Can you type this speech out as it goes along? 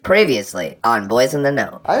Previously on Boys in the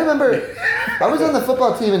Know. I remember I was on the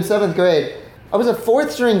football team in 7th grade. I was a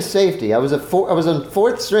fourth string safety. I was on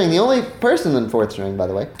fourth string, the only person in fourth string, by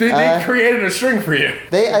the way. They created a string for you.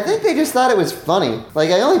 I think they just thought it was funny. Like,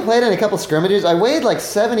 I only played in a couple scrimmages. I weighed like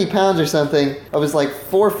 70 pounds or something. I was like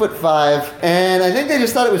 4'5", and I think they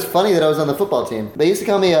just thought it was funny that I was on the football team. They used to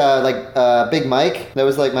call me Big Mike. That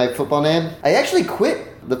was like my football name. I actually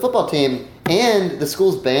quit the football team and the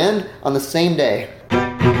school's band on the same day.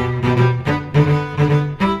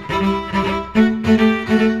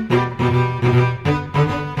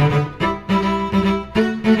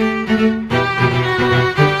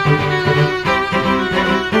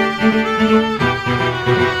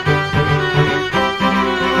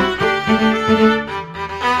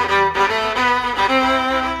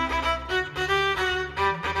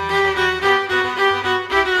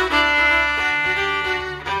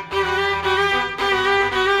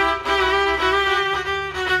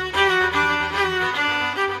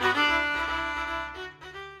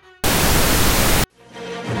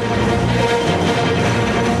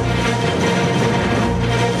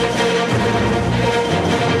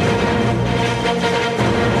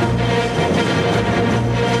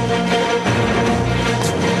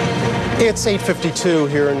 It's 8:52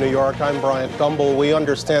 here in New York. I'm Bryant Gumbel. We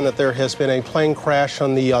understand that there has been a plane crash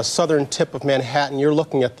on the southern tip of Manhattan. You're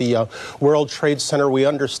looking at the World Trade Center. We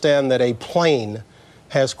understand that a plane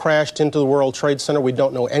has crashed into the World Trade Center. We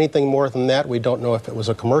don't know anything more than that. We don't know if it was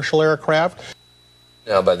a commercial aircraft.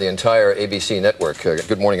 Now, by the entire ABC network.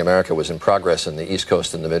 Good Morning America was in progress in the East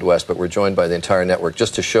Coast and the Midwest, but we're joined by the entire network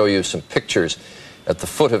just to show you some pictures at the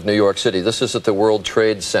foot of New York City. This is at the World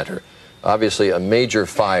Trade Center. Obviously a major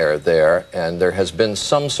fire there, and there has been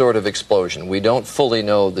some sort of explosion. We don't fully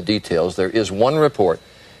know the details. There is one report,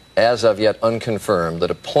 as of yet unconfirmed,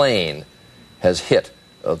 that a plane has hit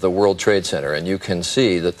the World Trade Center, and you can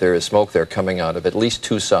see that there is smoke there coming out of at least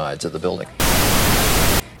two sides of the building.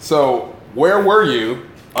 So, where were you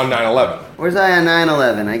on 9/11? Where's I on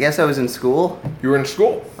 9/11? I guess I was in school. You were in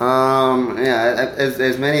school. Yeah,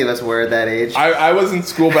 as many of us were at that age. I was in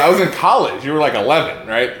school, but I was in college. You were like 11,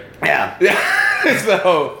 right? Yeah. Yeah.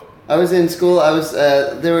 So I was in school. I was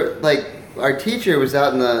there were like our teacher was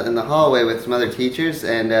out in the hallway with some other teachers,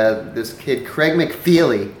 and this kid Craig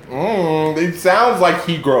McFeely. It sounds like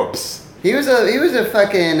he gropes. He was a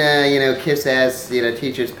fucking kiss ass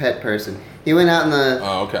teacher's pet person. He went out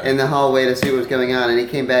in the hallway to see what was going on, and he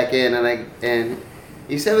came back in, and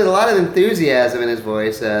he said with a lot of enthusiasm in his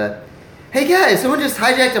voice, "Hey guys, someone just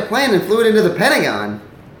hijacked a plane and flew it into the Pentagon."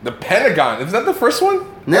 The Pentagon? Is that the first one?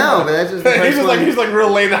 No, but that's just the first one. He was like real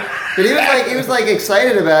late. But he was like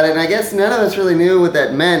excited about it, and I guess none of us really knew what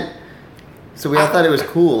that meant, so we all thought it was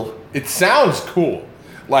cool. It sounds cool.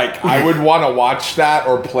 Like, I would want to watch that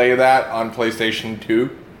or play that on PlayStation 2.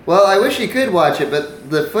 Well, I wish you could watch it, but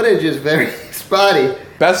the footage is very spotty.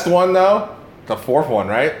 Best one though, the fourth one,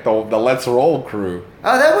 right? The Let's Roll crew.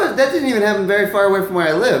 Oh, that didn't even happen very far away from where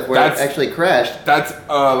I live, where it actually crashed. That's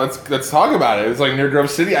let's talk about it. It was like near Grove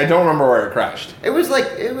City. I don't remember where it crashed. It was like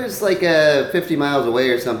 50 miles away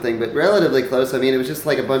or something, but relatively close. I mean, it was just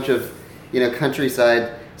like a bunch of countryside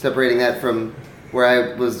separating that from where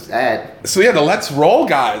I was at. So yeah, the Let's Roll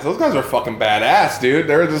guys. Those guys are fucking badass, dude.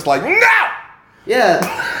 They were just like, no. Yeah.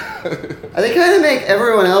 They kind of make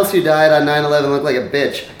everyone else who died on 9/11 look like a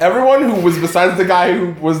bitch. Everyone who was, besides the guy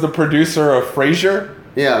who was the producer of Frasier.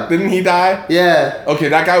 Yeah. Didn't he die? Yeah. Okay,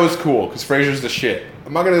 that guy was cool, because Frasier's the shit.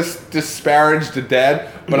 I'm not going to disparage the dead,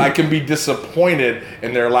 but I can be disappointed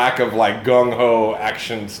in their lack of, like, gung-ho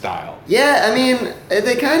action style. Yeah, I mean,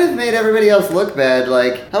 they kind of made everybody else look bad.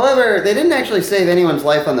 However, they didn't actually save anyone's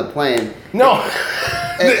life on the plane. No.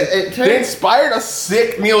 They inspired a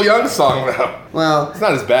sick Neil Young song, though. Well, it's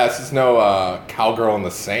not his best. It's no Cowgirl in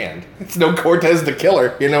the Sand. It's no Cortez the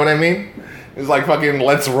Killer. You know what I mean? It's like fucking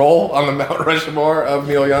Let's Roll on the Mount Rushmore of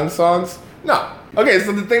Neil Young songs. No. Okay,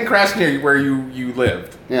 so the thing crashed near where you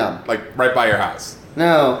lived. Yeah. Like right by your house.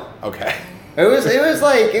 No. Okay. It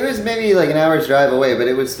was maybe like an hour's drive away, but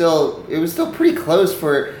it was still pretty close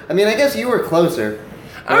for. I mean, I guess you were closer.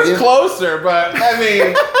 I was closer, but I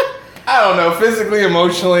mean, I don't know. Physically,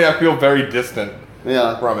 emotionally, I feel very distant.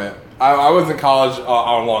 Yeah. From it. I was in college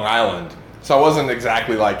on Long Island, so I wasn't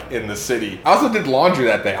exactly like in the city. I also did laundry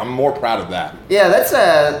that day. I'm more proud of that. Yeah,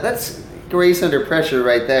 that's grace under pressure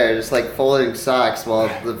right there. Just like folding socks while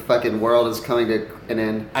the fucking world is coming to an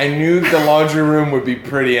end. I knew the laundry room would be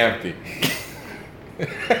pretty empty.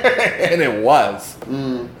 And it was.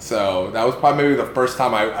 So that was probably maybe the first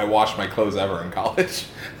time I washed my clothes ever in college.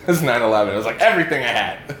 It was 9/11. It was like everything I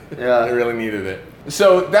had. Yeah. I really needed it.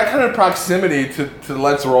 So that kind of proximity to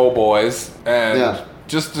Let's Roll Boys and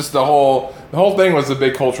just the whole thing was a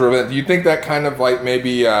big cultural event. Do you think that kind of like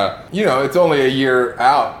maybe it's only a year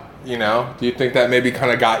out, do you think that maybe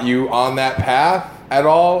kind of got you on that path at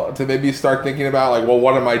all to maybe start thinking about like, well,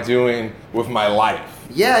 what am I doing with my life?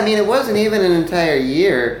 Yeah, I mean, it wasn't even an entire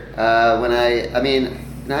year when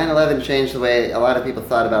 9/11 changed the way a lot of people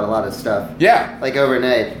thought about a lot of stuff. Yeah. Like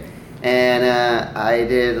overnight. And I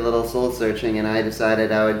did a little soul searching, and I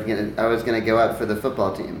decided I was gonna go out for the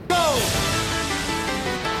football team. Go!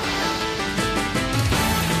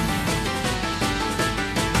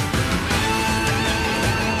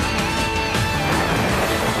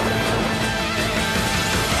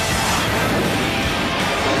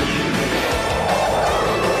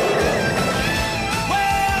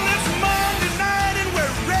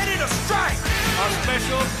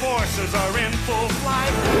 Forces are in full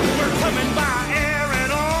flight. We're coming by air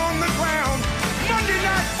and on the ground. Monday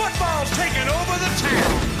Night Football's taking over the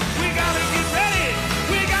town. We gotta get ready.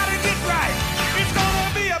 We gotta get right. It's gonna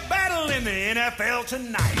be a battle in the NFL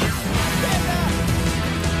tonight.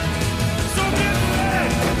 So get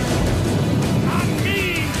ready. I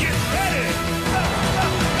mean, get ready.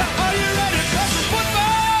 Are you ready for some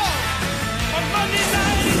football? On Monday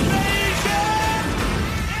Night Invasion.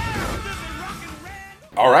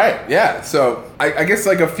 All right, yeah. So I guess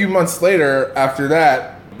like a few months later after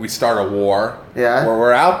that, we start a war. Yeah. Where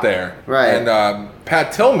we're out there. Right. And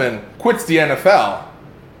Pat Tillman quits the NFL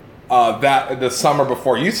the summer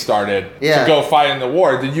before you started to go fight in the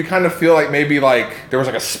war. Did you kind of feel like maybe like there was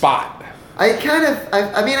like a spot?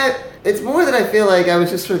 It's more that I feel like I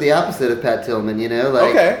was just sort of the opposite of Pat Tillman,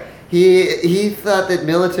 Like, okay. He thought that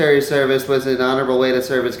military service was an honorable way to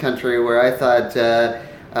serve his country, where I thought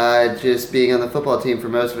just being on the football team for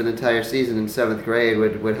most of an entire season in 7th grade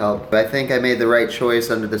would help. I think I made the right choice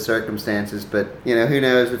under the circumstances, but who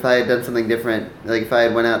knows if I had done something different, like if I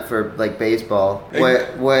had went out for like baseball.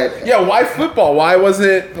 What? Yeah, why football? Why was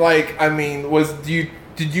it like? I mean,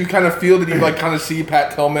 did you kind of feel, did you like kind of see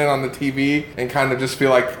Pat Tillman on the TV and kind of just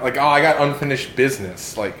feel like oh, I got unfinished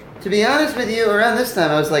business, like? To be honest with you, around this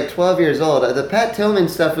time I was like 12 years old. The Pat Tillman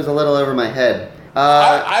stuff was a little over my head.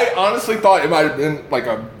 I honestly thought it might have been like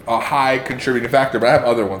a high contributing factor, but I have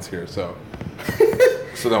other ones here, so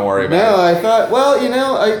don't worry about it. No, I thought,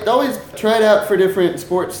 I always tried out for different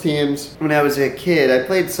sports teams when I was a kid. I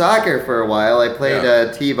played soccer for a while. I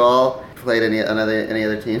played t-ball. Played any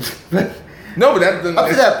other teams. No, but up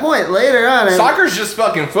to that point, later on, soccer's just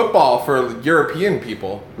fucking football for European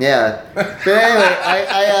people. Yeah, but anyway,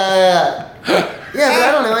 but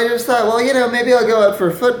I don't know. I just thought, maybe I'll go out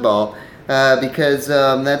for football. Because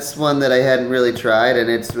that's one that I hadn't really tried, and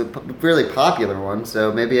it's a really popular one.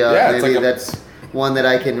 So maybe that's one that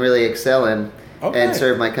I can really excel in and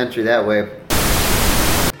serve my country that way.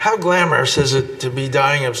 How glamorous is it to be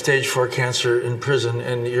dying of stage 4 cancer in prison,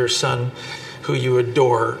 and your son, who you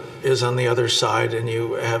adore, is on the other side, and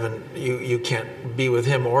you can't be with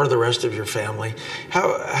him or the rest of your family?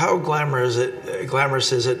 How glamorous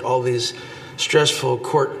is it? All these stressful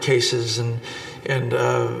court cases and.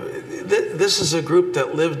 This is a group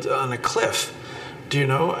that lived on a cliff. Do you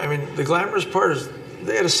know? I mean, the glamorous part is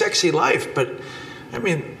they had a sexy life, but I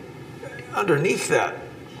mean, underneath that,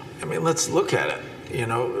 let's look at it.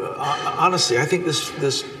 Honestly, I think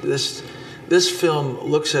this film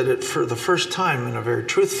looks at it for the first time in a very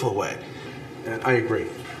truthful way. And I agree.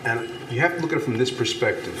 And you have to look at it from this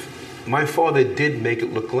perspective. My father did make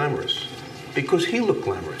it look glamorous because he looked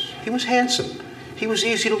glamorous. He was handsome. He was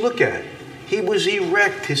easy to look at. He was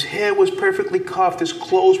erect. His hair was perfectly coiffed. His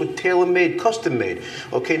clothes were tailor-made, custom-made.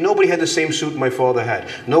 Okay, nobody had the same suit my father had.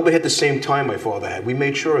 Nobody had the same tie my father had. We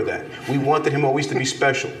made sure of that. We wanted him always to be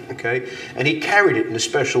special, okay? And he carried it in a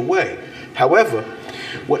special way. However,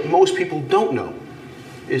 what most people don't know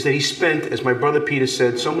is that he spent, as my brother Peter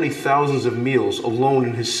said, so many thousands of meals alone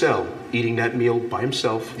in his cell, eating that meal by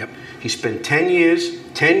himself. Yep. He spent 10 years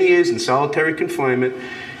in solitary confinement,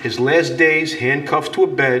 his last days handcuffed to a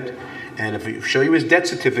bed. And if I show you his death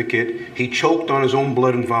certificate, he choked on his own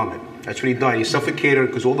blood and vomit. That's when he died. He suffocated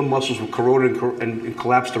because all the muscles were corroded and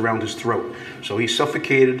collapsed around his throat. So he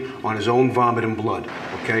suffocated on his own vomit and blood,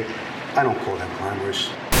 okay? I don't call that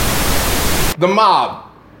glamorous. The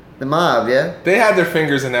mob. The mob, yeah? They had their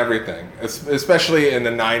fingers in everything, especially in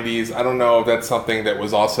the 90s. I don't know if that's something that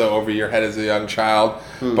was also over your head as a young child,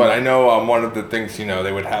 but I know one of the things,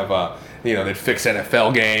 they would have, they'd fix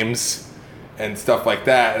NFL games and stuff like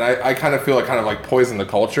that, and I kind of feel it kind of like poisoned the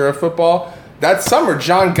culture of football. That summer,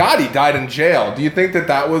 John Gotti died in jail. Do you think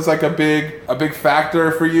that was like a big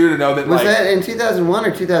factor for you to know that? Was that in 2001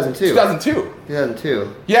 or 2002? 2002.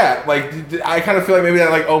 2002. Yeah, like I kind of feel like maybe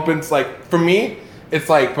that like opens, like for me, it's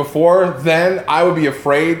like before then, I would be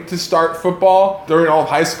afraid to start football. During all of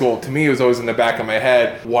high school, to me, it was always in the back of my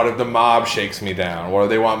head, what if the mob shakes me down? What if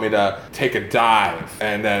they want me to take a dive?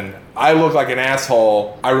 And then I look like an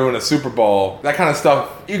asshole, I ruin a Super Bowl. That kind of stuff,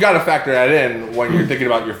 you got to factor that in when you're thinking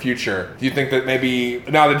about your future. Do you think that maybe,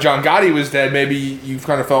 now that John Gotti was dead, maybe you've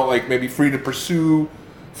kind of felt like maybe free to pursue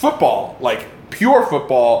football, like pure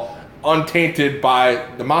football, untainted by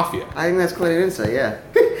the mafia? I think that's quite an insight, yeah.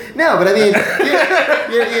 No, but I mean,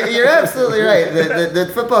 you're absolutely right.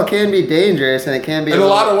 The football can be dangerous, and it can be in a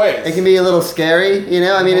lot of ways. It can be a little scary, you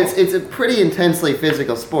know. I mean, it's a pretty intensely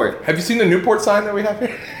physical sport. Have you seen the Newport sign that we have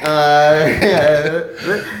here?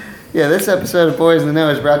 Yeah, this episode of Boys in the Know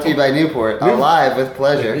is brought to you by Newport. Alive with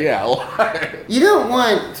pleasure. Yeah, alive. You don't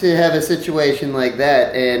want to have a situation like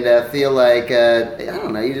that and feel like I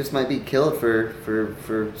don't know. You just might be killed for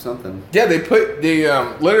something. Yeah, they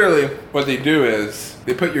literally what they do is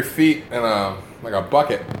they put your feet in a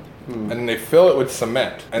bucket. And then they fill it with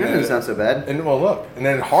cement. And that doesn't sound so bad. And well, look, and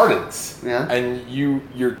then it hardens. Yeah. And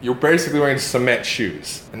you're basically wearing cement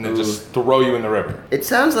shoes, and they just throw you in the river. It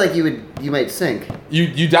sounds like you might sink.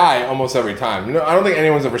 You die almost every time. You know, I don't think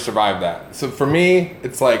anyone's ever survived that. So for me,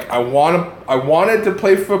 it's like I wanted to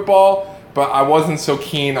play football, but I wasn't so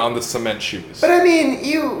keen on the cement shoes. But I mean,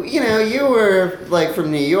 you were like from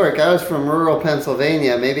New York. I was from rural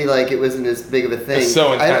Pennsylvania. Maybe like it wasn't as big of a thing. It's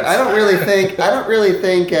so intense. I don't really think.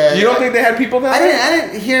 You don't think they had people down there? I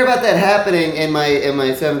didn't hear about that happening in my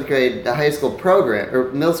 7th grade high school program or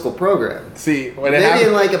middle school program. See, when it maybe happened,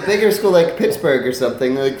 in like a bigger school like Pittsburgh or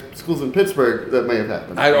something, like schools in Pittsburgh, that may have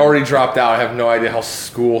happened. I'd already dropped out. I have no idea how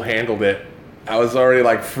school handled it. I was already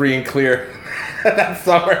like free and clear. That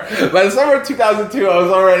summer. By the summer of 2002, I was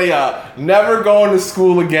already never going to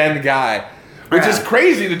school again guy. Which is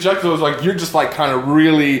crazy to juxtapose. Like, you're just like kind of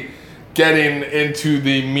really getting into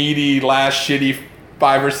the meaty last shitty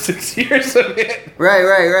 5 or 6 years of it.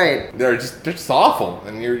 Right. They're just awful.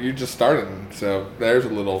 And you're just starting. So there's a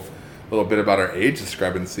little bit about our age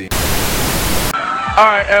discrepancy. All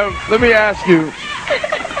right, let me ask you.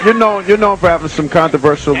 You're known for having some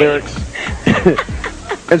controversial lyrics.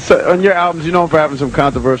 And so on your albums, you're known for having some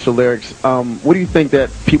controversial lyrics. What do you think that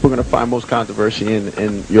people are going to find most controversy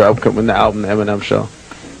in your upcoming album, The Eminem Show?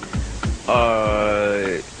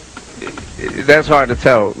 That's hard to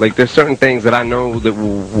tell. Like, there's certain things that I know that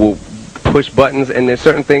will push buttons, and there's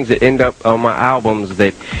certain things that end up on my albums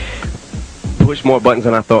that push more buttons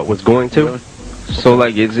than I thought was going to. Really? So,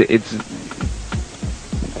 like, it's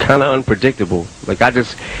kind of unpredictable. Like, do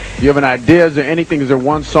you have an idea? Is there anything? Is there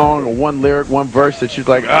one song or one lyric, one verse that you're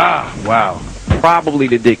like, wow? Probably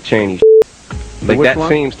the Dick Cheney. Like, which that one?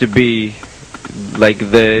 seems to be like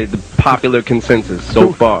the popular consensus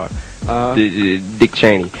so far. Dick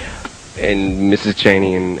Cheney and Mrs.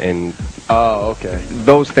 Cheney and oh, okay,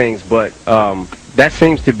 those things. But that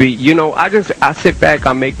seems to be, I sit back,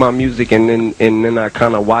 I make my music, and then I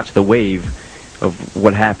kind of watch the wave of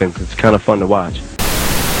what happens. It's kind of fun to watch.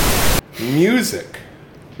 Music,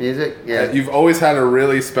 yeah. You've always had a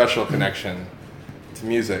really special connection to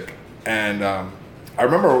music, and I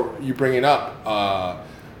remember you bringing up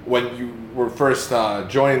when you were first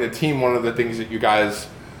joining the team. One of the things that you guys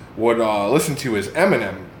would listen to is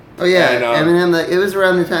Eminem. Oh yeah, and, Eminem. It was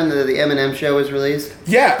around the time that the Eminem Show was released.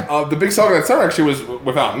 Yeah, the big song of that summer actually was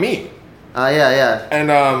 "Without Me." Yeah.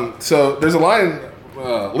 And so there's a line,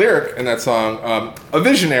 lyric in that song: "A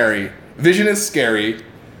visionary, vision is scary.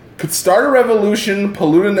 Could start a revolution,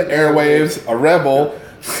 polluting the airwaves, a rebel.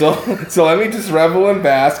 So let me just revel and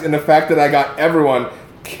bask in the fact that I got everyone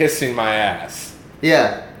kissing my ass."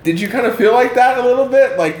 Yeah. Did you kind of feel like that a little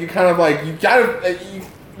bit? Like you kind of like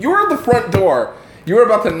you were at the front door. You were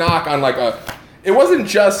about to knock on like a. It wasn't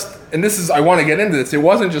just, and this is, I want to get into this. It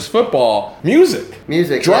wasn't just football, music,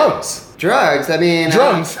 drums. Yeah. Drugs. I mean,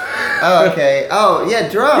 drums. Oh, okay. Oh, yeah,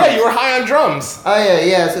 drums. Yeah, you were high on drums. Oh,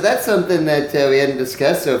 yeah. So that's something that we hadn't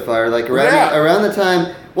discussed so far. Like around the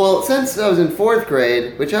time. Well, since I was in 4th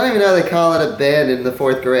grade, which I don't even know how they call it a band in the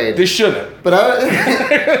 4th grade. They shouldn't. But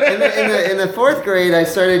in the 4th grade, I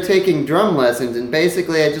started taking drum lessons, and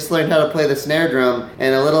basically I just learned how to play the snare drum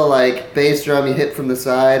and a little like bass drum you hit from the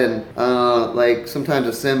side, and like sometimes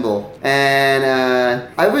a cymbal. And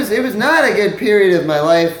it was not a good period of my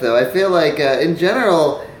life, though. I feel like in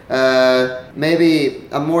general, maybe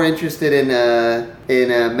I'm more interested in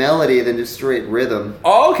melody than just straight rhythm.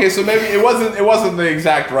 Oh, okay. So maybe it wasn't the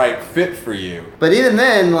exact right fit for you. But even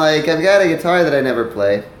then, like, I've got a guitar that I never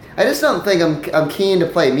play. I just don't think I'm keen to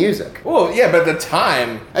play music. Well, yeah, but at the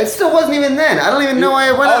time, I still wasn't even then. I don't even know why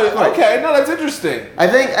I went up for it. Okay, no, that's interesting. I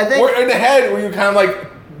think in the head, were you kind of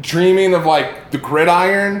like dreaming of like the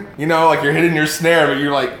gridiron, you know, like you're hitting your snare, but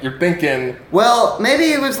you're thinking. Well,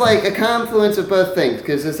 maybe it was like a confluence of both things,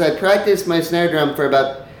 because as I practiced my snare drum for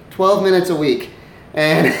about 12 minutes a week,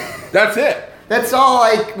 and that's it. That's all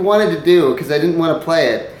I wanted to do because I didn't want to play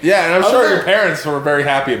it. Yeah, and I'm sure your parents were very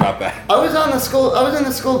happy about that. I was in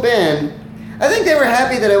the school band. I think they were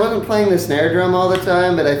happy that I wasn't playing the snare drum all the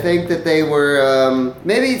time, but I think that they were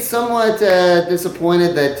maybe somewhat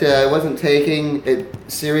disappointed that I wasn't taking it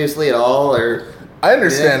seriously at all. Or I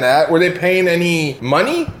understand that. Were they paying any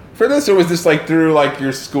money for this, or was this like through like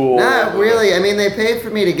your school? Not really. I mean, they paid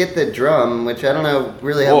for me to get the drum, which I don't know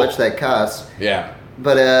really how much that costs. Yeah.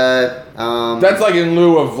 But that's like in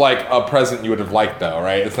lieu of like a present you would have liked, though,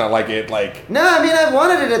 right? It's not like it like. No, I mean I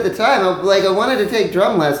wanted it at the time. I wanted to take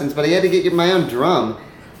drum lessons, but I had to get my own drum.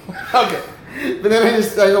 Okay. But then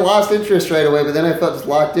I lost interest right away. But then I felt just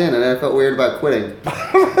locked in, and I felt weird about quitting. By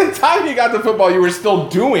the time you got to football, you were still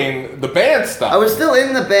doing the band stuff. I was still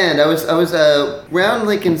in the band. I was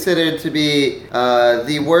roundly considered to be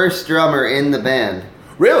the worst drummer in the band.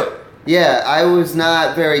 Really? Yeah, I was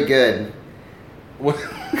not very good.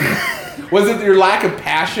 Was it your lack of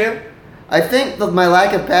passion? I think my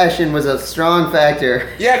lack of passion was a strong factor.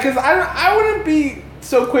 Yeah, because I wouldn't be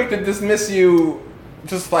so quick to dismiss you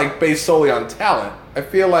just like based solely on talent. I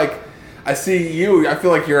feel like I see you, I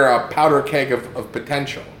feel like you're a powder keg of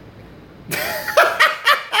potential.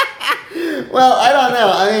 Well, I don't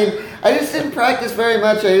know. I mean, I just didn't practice very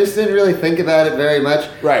much. I just didn't really think about it very much.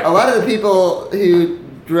 Right. A lot of the people who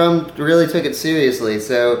drummed really took it seriously,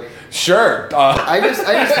 so... Sure. I just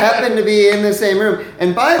happened to be in the same room.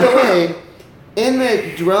 And by the way, in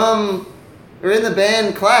the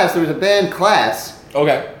band class, there was a band class.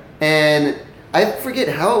 Okay. And I forget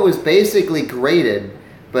how it was basically graded,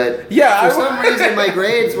 but yeah, for some reason my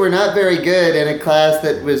grades were not very good in a class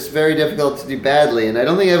that was very difficult to do badly, and I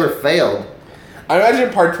don't think I ever failed. I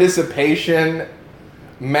imagine participation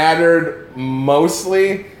mattered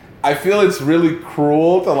mostly. I feel it's really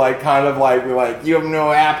cruel to like kind of like be like, you have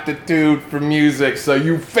no aptitude for music, so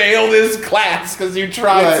you fail this class because you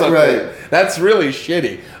tried something. Right. That's really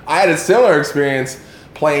shitty. I had a similar experience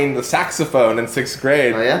playing the saxophone in 6th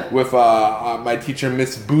grade with my teacher,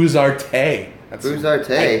 Miss Bouzarte.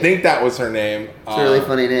 Bouzarte. I think that was her name. It's a really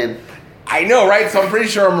funny name. I know, right? So I'm pretty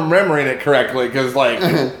sure I'm remembering it correctly because like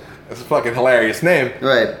it's a fucking hilarious name.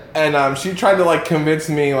 Right. And she tried to like convince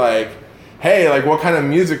me like, hey, like, what kind of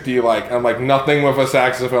music do you like? And I'm like, nothing with a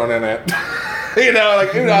saxophone in it.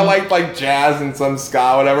 I like jazz and some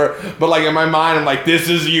ska, whatever. But like in my mind, I'm like, this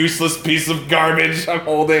is a useless piece of garbage I'm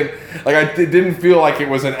holding. Like it didn't feel like it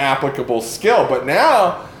was an applicable skill. But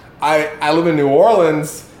now I live in New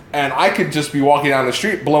Orleans, and I could just be walking down the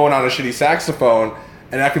street blowing on a shitty saxophone,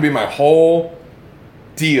 and that could be my whole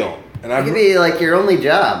deal. And it could be like your only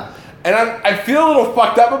job. And I feel a little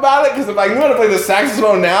fucked up about it, because if I knew how to play the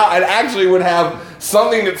saxophone now, I actually would have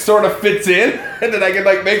something that sort of fits in and that I could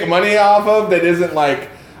like make money off of that isn't like,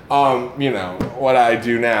 what I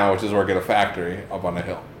do now, which is work at a factory up on a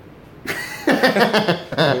hill.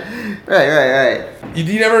 Right.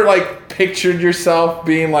 You never like pictured yourself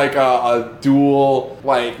being like a dual,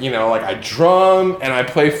 like I drum and I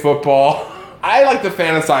play football. I like to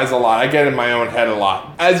fantasize a lot. I get in my own head a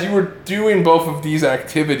lot. As you were doing both of these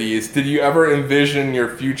activities, did you ever envision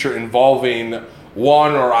your future involving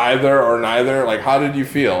one or either or neither? Like, how did you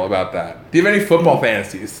feel about that? Do you have any football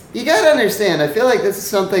fantasies? You gotta understand, I feel like this is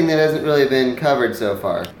something that hasn't really been covered so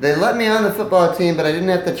far. They let me on the football team, but I didn't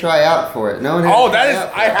have to try out for it. No one had to try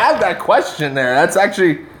out for it. I had that question there. That's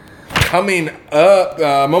actually coming up.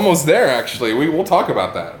 I'm almost there, actually. We'll talk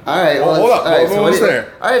about that. All right. Well, hold up. We're almost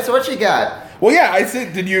there. All right, so what you got? Well, yeah, I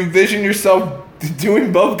said, did you envision yourself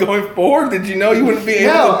doing both going forward? Did you know you wouldn't be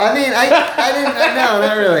able to? No, I mean, I didn't, no,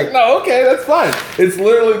 not really. No, okay, that's fine. It's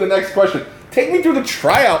literally the next question. Take me through the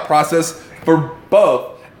tryout process for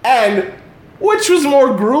both, and which was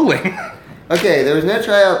more grueling? Okay, there was no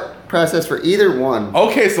tryout process for either one.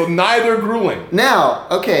 Okay, so neither grueling. Now,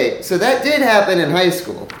 okay, so that did happen in high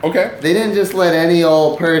school. Okay. They didn't just let any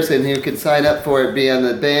old person who could sign up for it be on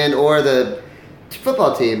the band or the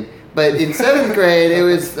football team. But in 7th grade, it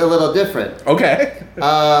was a little different. Okay.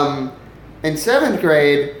 In 7th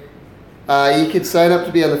grade, you could sign up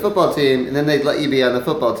to be on the football team, and then they'd let you be on the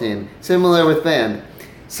football team. Similar with band.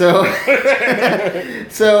 So, but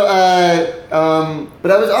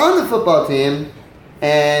I was on the football team,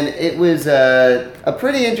 and it was a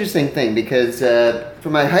pretty interesting thing because for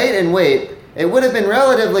my height and weight, it would have been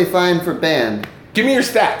relatively fine for band. Give me your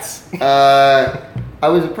stats. I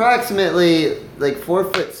was approximately like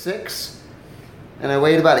 4'6", and I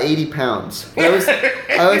weighed about 80 pounds. But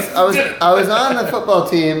I was on the football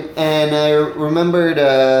team, and I remembered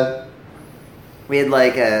we had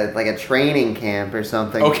like a training camp or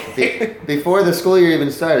something. Okay. Before the school year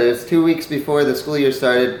even started. It was 2 weeks before the school year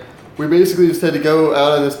started. We basically just had to go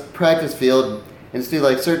out on this practice field and just do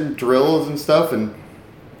like certain drills and stuff, and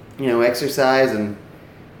exercise and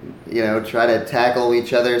try to tackle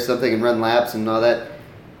each other or something and run laps and all that.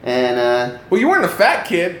 And well, you weren't a fat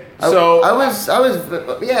kid, so I was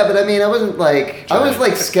yeah, but I mean I wasn't like I was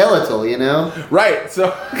like skeletal, Right. So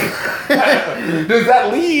does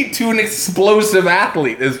that lead to an explosive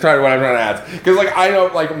athlete? Is probably what I'm trying to ask. Because like I know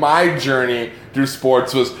like my journey through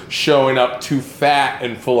sports was showing up too fat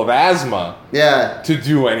and full of asthma. Yeah. To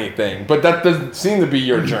do anything, but that doesn't seem to be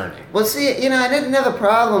your journey. Well, see, I didn't have a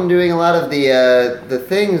problem doing a lot of the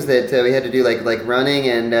things that we had to do, like running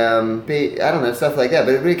and I don't know, stuff like that.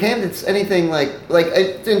 But it came to anything like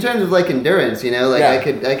in terms of like endurance, I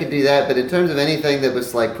could do that. But in terms of anything that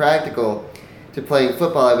was like practical to playing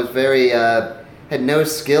football, I was very had no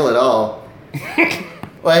skill at all.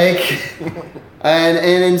 And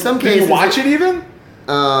in some cases, did you watch it even?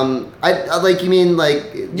 I like you mean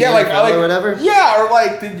like or whatever. Yeah, or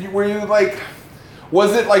like were you like?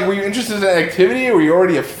 Was it like, were you interested in activity? Or were you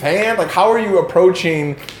already a fan? Like, how are you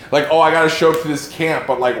approaching, like, oh, I got to show up to this camp,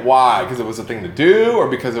 but like, why? Because it was a thing to do, or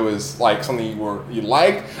because it was like something you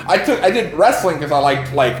liked? I did wrestling because I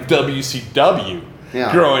liked like WCW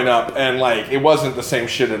growing up, and like it wasn't the same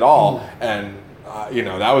shit at all, and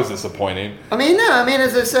that was disappointing. I mean,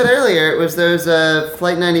 as I said earlier, it was those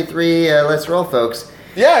Flight 93 Let's Roll folks.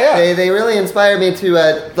 Yeah. They really inspired me to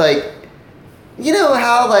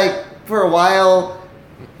how like for a while.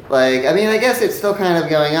 Like, I mean, I guess it's still kind of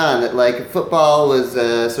going on that, like, football was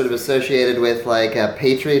sort of associated with, like,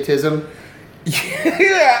 patriotism.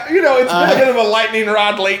 Yeah, it's been a bit of a lightning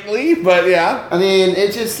rod lately, but yeah. I mean,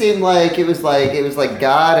 it just seemed like it was like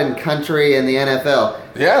God and country and the NFL.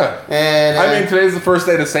 Yeah. And I mean, today's the first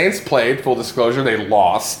day the Saints played, full disclosure, they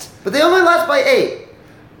lost. But they only lost by 8.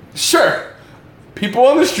 Sure. People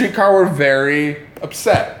on the streetcar were very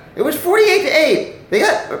upset. It was 48-8.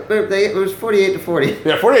 It was 48-40.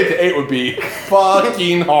 Yeah, 48-8 would be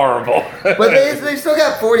fucking horrible. But they still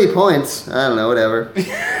got 40 points. I don't know, whatever.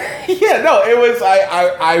 Yeah, no, it was.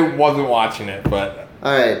 I wasn't watching it, but.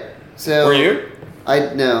 All right, so. Were you?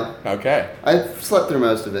 No. Okay. I slept through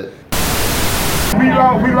most of it. We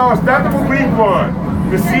lost nothing but week 1.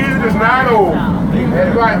 The season is not over.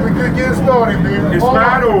 Right, we could get started, man. It's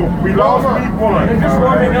not over. We lost week 1. We're just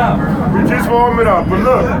warming up. We're just warming up. But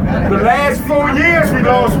look, the last 4 years we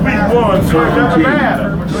lost week 1, so it doesn't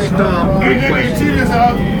matter. Even if the cheaters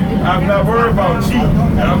up, I'm not worried about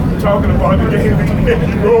cheating. I'm talking about the game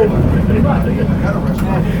being over.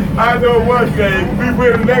 I know one thing. We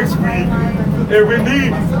win next week. And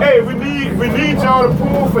we need y'all to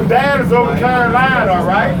pull for Dallas over Carolina, all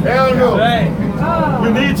right? Hell no. We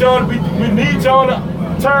need y'all to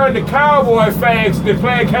turn the Cowboy fans to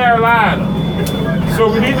play Carolina. So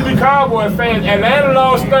we need to be Cowboy fans. Atlanta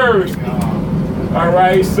lost Thursday. All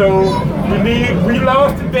right, so we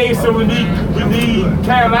lost today, so we need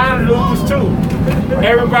Carolina to lose too.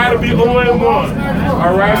 Everybody be 0-1.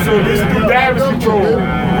 All right, so this is damage control.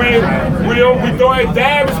 We doing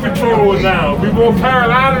damage control now. We want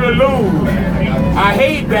Carolina to lose. I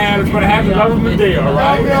hate Dallas, but I have to love them today, all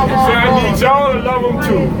right? So I need y'all to love them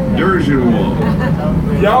too. Yours you want.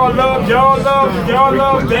 Y'all love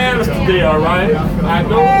Dallas today, all right? I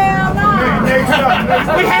know.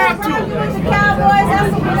 We have to. The Cowboys,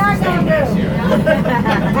 that's what we're not gonna do.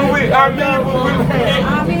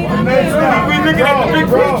 We looking at the big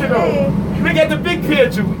picture though. Look at the big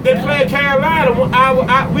picture. They play Carolina.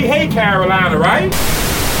 We hate Carolina, right?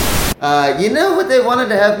 You know what they wanted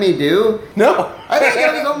to have me do? No. I think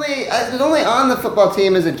I was only on the football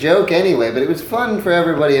team as a joke anyway, but it was fun for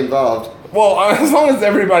everybody involved. Well, as long as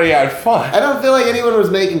everybody had fun. I don't feel like anyone was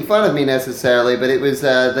making fun of me necessarily, but it was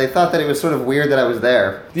they thought that it was sort of weird that I was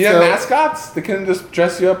there. Do you have mascots? They couldn't just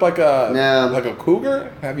dress you up like a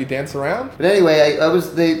cougar, have you dance around? But anyway,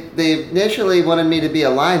 they initially wanted me to be a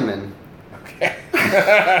lineman. Okay.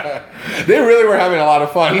 They really were having a lot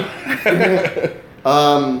of fun.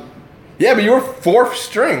 Yeah, but you were 4th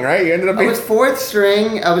string, right? You ended up being... I was 4th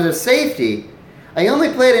string. I was a safety. I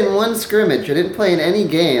only played in 1 scrimmage. I didn't play in any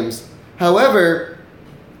games. However,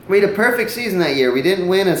 we had a perfect season that year. We didn't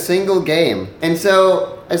win a single game. And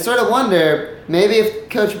so I sort of wonder, maybe if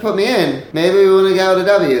coach would put me in, maybe we wouldn't have got a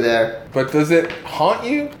W there. But does it haunt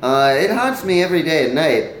you? It haunts me every day and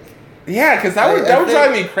night. Yeah, because that would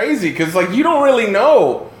drive me crazy. Because like you don't really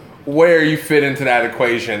know where you fit into that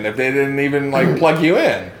equation if they didn't even like plug you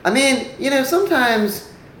in. I mean, sometimes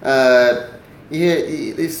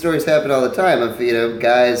these stories happen all the time of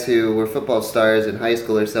guys who were football stars in high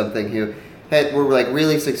school or something who were like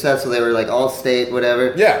really successful. They were like all state,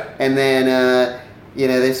 whatever. Yeah. And then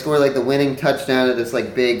they score like the winning touchdown at this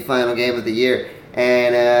like big final game of the year,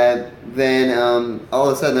 and then all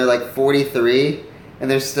of a sudden they're like 43,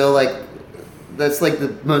 and they're still like. That's like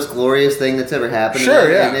the most glorious thing that's ever happened. Sure,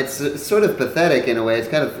 yeah. And it's sort of pathetic in a way. It's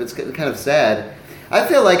kind of sad. I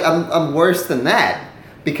feel like I'm worse than that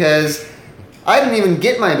because I didn't even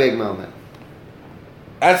get my big moment.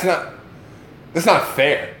 That's not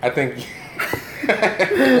fair. I think.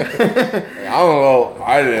 I don't know.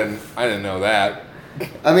 I didn't know that.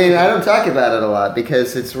 I mean, I don't talk about it a lot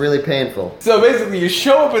because it's really painful. So basically, you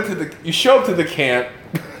show up to the camp.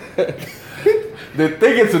 They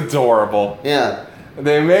think it's adorable. Yeah.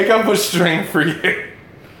 They make up a string for you.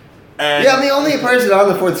 And I'm the only person on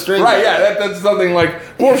the fourth string. Right, yeah, that's something like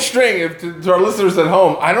fourth string. If to our listeners at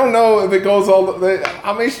home, I don't know if it goes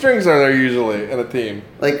how many strings are there usually in a team?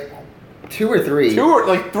 Like 2 or 3. 2 or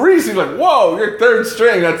like 3 seems like, whoa, you're third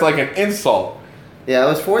string. That's like an insult. Yeah, I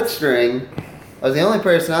was fourth string. I was the only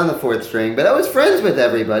person on the fourth string, but I was friends with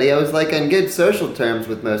everybody. I was like on good social terms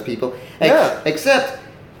with most people. Except.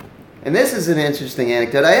 And this is an interesting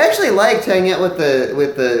anecdote. I actually liked hanging out with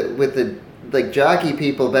the like jockey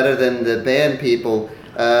people better than the band people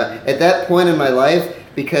at that point in my life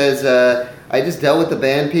because I just dealt with the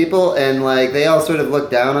band people and like they all sort of looked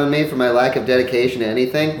down on me for my lack of dedication to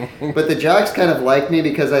anything. But the jocks kind of liked me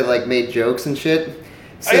because I like made jokes and shit.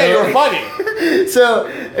 So, yeah, you were funny. So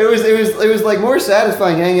it was like more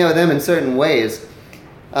satisfying hanging out with them in certain ways.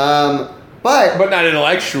 But not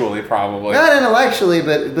intellectually, probably. Not intellectually,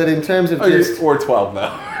 but in terms of just... Or 12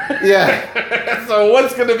 now. Yeah. So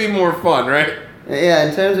what's going to be more fun, right? Yeah,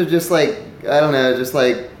 in terms of just like, I don't know, just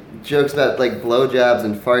like jokes about like blowjobs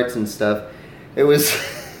and farts and stuff. It was...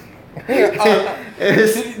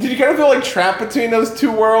 Did you kind of feel like trapped between those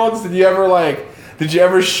two worlds? Did you ever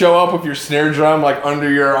show up with your snare drum like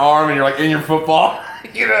under your arm and you're like in your football?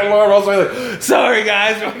 Lauren also like, sorry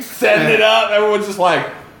guys, we're like setting it up. Everyone's just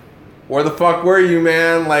like... Where the fuck were you,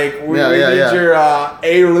 man? Like, we need your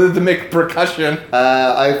arrhythmic percussion.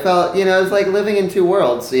 I felt, it was like living in two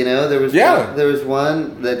worlds. There was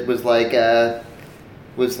one that was like, it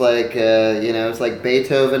was like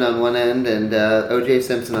Beethoven on one end and O.J.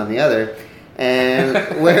 Simpson on the other. And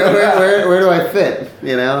where do I fit?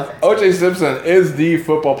 O.J. Simpson is the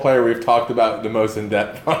football player we've talked about the most in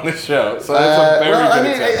depth on the show. So that's a very good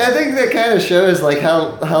example. I think that kind of shows like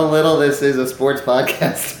how little this is a sports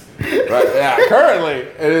podcast. Right. Yeah. Currently,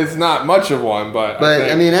 it is not much of one, but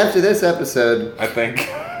I mean, after this episode, I think it's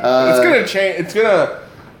gonna change. It's gonna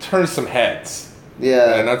turn some heads.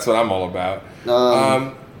 Yeah, and that's what I'm all about.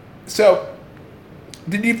 So,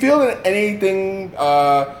 did you feel that anything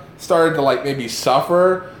started to like maybe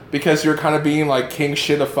suffer because you're kind of being like king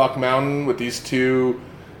shit of fuck mountain with these two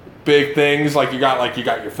big things? Like you got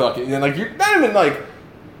your fucking like you're not even like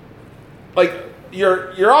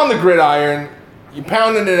you're on the gridiron. You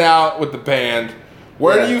pounding it out with the band.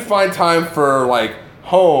 Where do you find time for like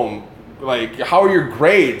home? Like, how are your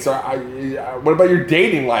grades? What about your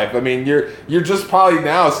dating life? I mean, you're just probably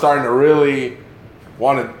now starting to really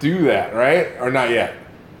want to do that, right? Or not yet?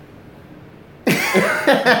 Is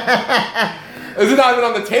it not even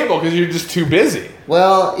on the table because you're just too busy?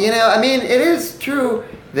 Well, I mean, it is true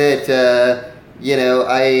that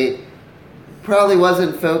I probably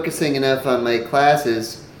wasn't focusing enough on my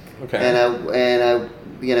classes. Okay. And I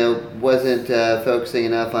wasn't focusing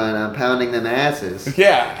enough on pounding them asses.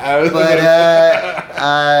 Yeah.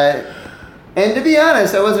 And to be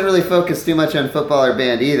honest, I wasn't really focused too much on football or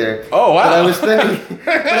band either. Oh wow! But I was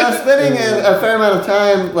spending a fair amount of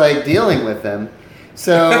time like dealing with them.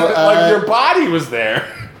 So like your body was there.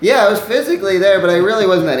 Yeah, I was physically there, but I really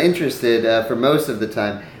wasn't that interested for most of the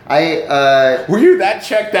time. Were you that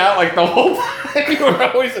checked out like the whole time? You were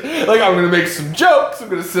always like, I'm gonna make some jokes. I'm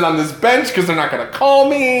gonna sit on this bench because they're not gonna call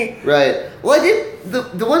me. Right. Well, I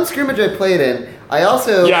did the one scrimmage I played in. I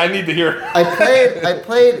also I need to hear. I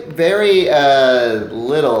played very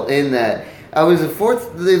little in that. I was a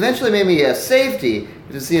fourth. They eventually made me a safety,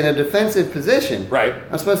 which is in a defensive position. Right.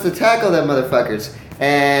 I'm supposed to tackle them motherfuckers,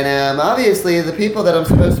 and obviously the people that I'm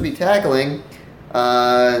supposed to be tackling.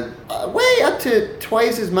 Weigh up to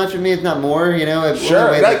twice as much of me, if not more. I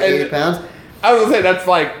sure. weigh like 80 pounds. I was gonna say that's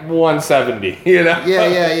like 170.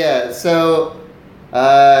 Yeah. So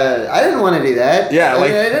I didn't want to do that. Yeah, I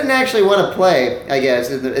didn't actually want to play. I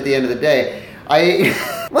guess at the end of the day, I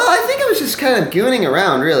think I was just kind of gooning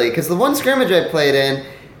around really, because the one scrimmage I played in,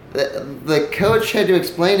 the coach had to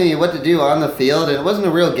explain to me what to do on the field, and it wasn't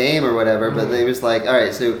a real game or whatever, but they was like, all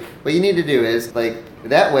right, so what you need to do is, like,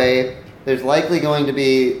 that way, there's likely going to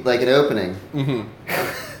be, like, an opening. Mm-hmm.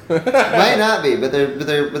 Might not be, but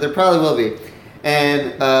there probably will be.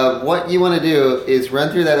 And what you want to do is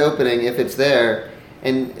run through that opening if it's there,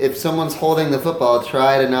 and if someone's holding the football,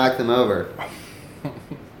 try to knock them over.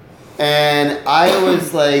 And I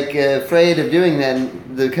was like afraid of doing that,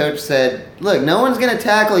 and the coach said, look, no one's going to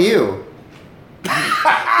tackle you.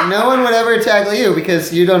 No one would ever tackle you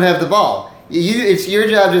because you don't have the ball. It's your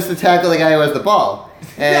job just to tackle the guy who has the ball.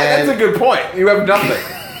 And yeah, that's a good point. You have nothing.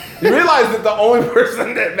 You realize that the only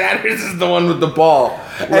person that matters is the one with the ball.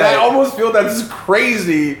 And I almost feel that's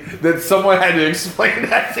crazy that someone had to explain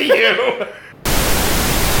that to you.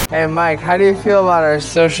 Hey, Mike, how do you feel about our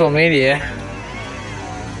social media?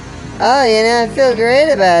 Oh, I feel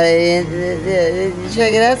great about it.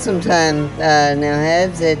 Check it out sometime, no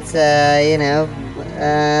heads. It's,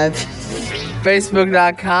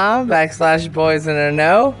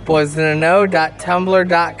 Facebook.com/boysintheknow,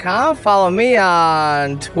 boysintheknow.tumblr.com. Follow me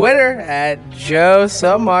on Twitter at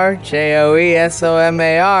JoeSomar,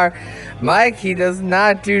 JoeSomar. Mike, he does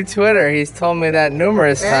not do Twitter. He's told me that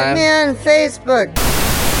numerous Add times. me on Facebook.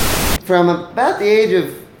 From about the age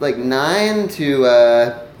of like 9 to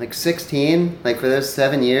like 16, like for those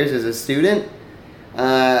 7 years as a student,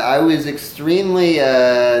 I was extremely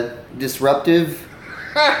disruptive.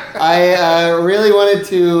 I really wanted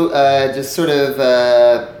to just sort of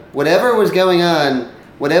whatever was going on,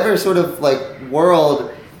 whatever sort of like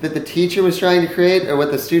world that the teacher was trying to create or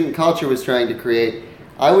what the student culture was trying to create,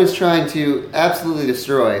 I was trying to absolutely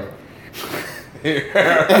destroy.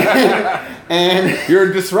 and you're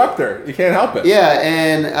a disruptor. You can't help it. Yeah,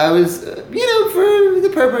 and I was, for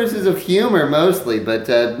the purposes of humor mostly, but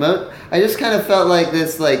I just kind of felt like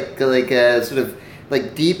this, like sort of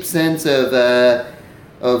like deep sense of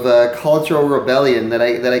cultural rebellion that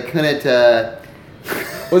I couldn't.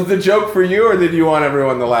 Was the joke for you, or did you want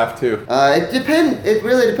everyone to laugh too? It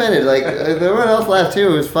really depended. Like if everyone else laughed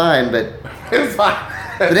too, it was fine. But it was fine.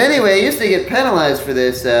 But anyway, I used to get penalized for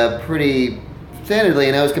this pretty standardly,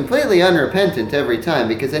 and I was completely unrepentant every time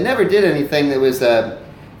because I never did anything that was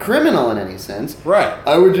criminal in any sense. Right.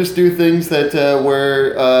 I would just do things that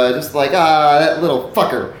were just like that little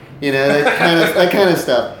fucker, that kind of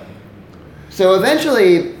stuff. So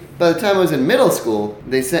eventually, by the time I was in middle school,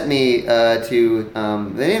 they sent me they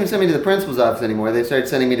didn't even send me to the principal's office anymore. They started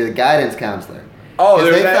sending me to the guidance counselor. Oh,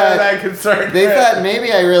 they're that concerned. They thought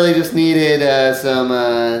maybe I really just needed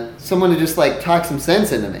someone to just like talk some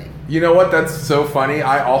sense into me. You know what? That's so funny.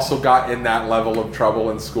 I also got in that level of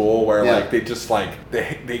trouble in school where like they just like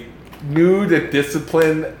they knew that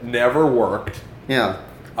discipline never worked. Yeah.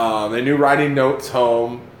 They knew writing notes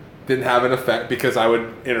home didn't have an effect because I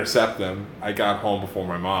would intercept them. I got home before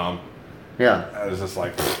my mom. Yeah. I was just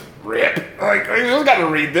like, rip. Like, I just got to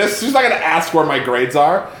read this. She's not going to ask where my grades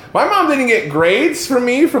are. My mom didn't get grades for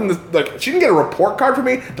me she didn't get a report card for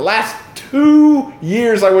me the last 2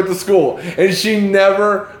 years I went to school, and she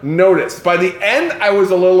never noticed. By the end, I was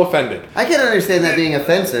a little offended. I can understand that being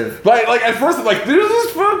offensive. Like at first, I'm like, this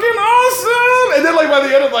is fucking awesome. And then, like, by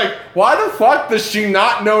the end, I'm like, why the fuck does she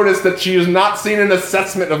not notice that she has not seen an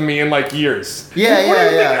assessment of me in, like, years?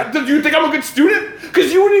 Yeah. Do you think I'm a good student?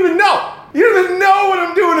 Because you wouldn't even know. You don't even know what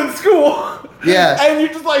I'm doing in school. Yeah. And you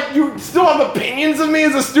just like, you still have opinions of me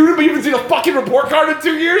as a student, but you haven't seen a fucking report card in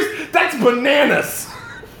 2 years? That's bananas.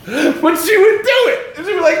 But she would do it. And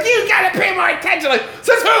she'd be like, you gotta pay more attention. Like,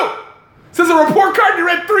 says who? Says a report card you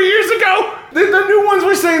read 3 years ago? The new ones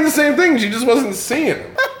were saying the same thing. She just wasn't seeing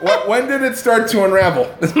them. When did it start to unravel?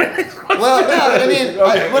 Well, no, I mean,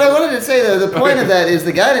 what I wanted to say, though, the point of that is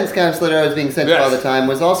the guidance counselor I was being sent to all the time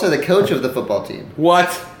was also the coach of the football team. What?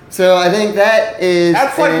 So I think that's an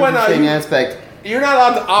interesting aspect. You're not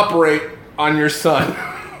allowed to operate on your son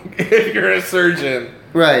if you're a surgeon.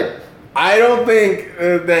 Right. I don't think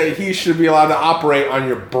that he should be allowed to operate on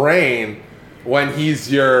your brain when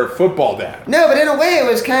he's your football dad. No, but in a way it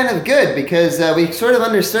was kind of good because we sort of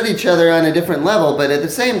understood each other on a different level, but at the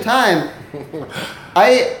same time,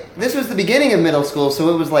 this was the beginning of middle school,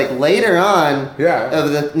 so it was like later on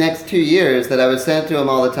of the next 2 years that I was sent to him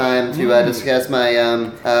all the time to discuss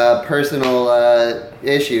my personal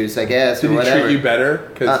issues, I guess, or whatever. Did he treat you better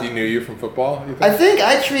because he knew you from football? You think? I think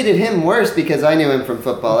I treated him worse because I knew him from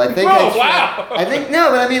football. I think wow! I think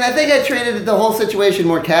I treated the whole situation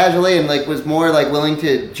more casually and like was more like willing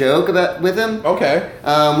to joke with him. Okay.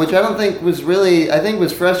 Which I don't think was really, I think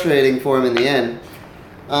was frustrating for him in the end.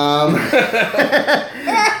 But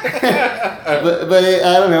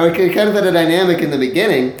I don't know. It kind of had a dynamic in the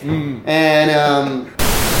beginning, and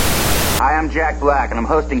Hi, I'm Jack Black, and I'm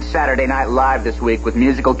hosting Saturday Night Live this week with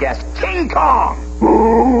musical guest King Kong.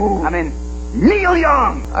 I mean, Neil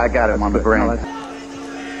Young. I got him on the brain.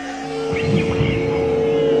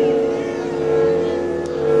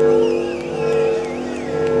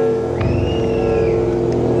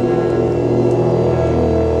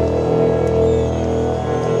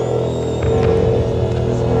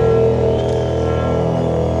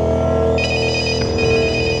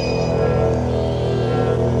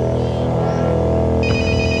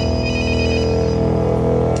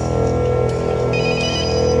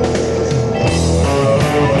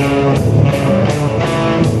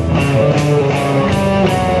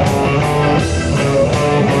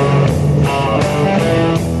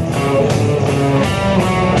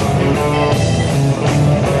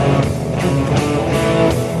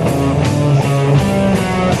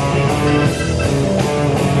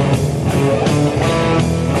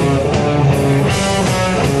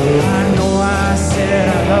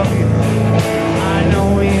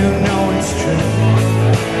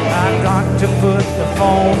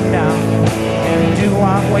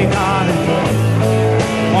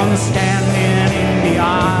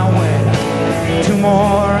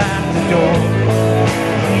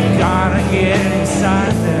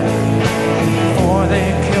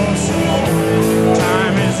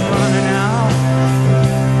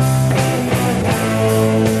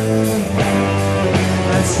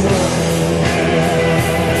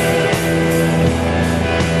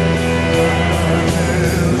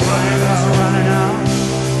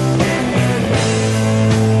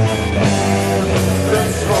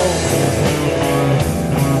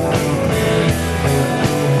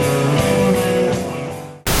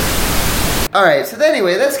 Alright, so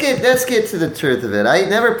anyway, let's get to the truth of it. I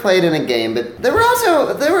never played in a game, but there were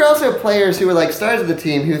also players who were like stars of the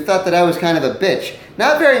team who thought that I was kind of a bitch.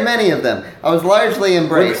 Not very many of them. I was largely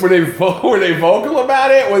embraced. Were they vocal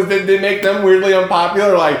about it? Did they make them weirdly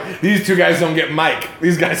unpopular? Like, these two guys don't get Mike.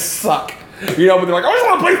 These guys suck. You know, but they're like, I just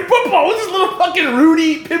want to play football. What's this little fucking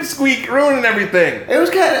Rudy Pipsqueak ruining everything? It was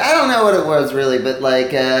kind of, I don't know what it was really, but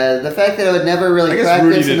like the fact that I would never really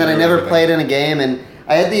practice and that I never played in a game, and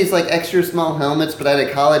I had these like extra small helmets, but I had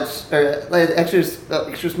a college or like, extra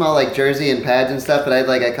small like jersey and pads and stuff. But I had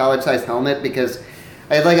like a college sized helmet because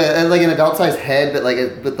I had like an adult sized head, but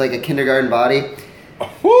with like a kindergarten body.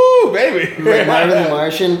 Woo, baby! Like Marvin the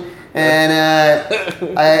Martian, and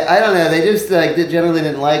I don't know. They just generally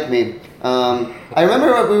didn't like me. I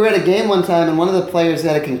remember we were at a game one time, and one of the players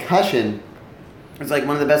had a concussion. It was like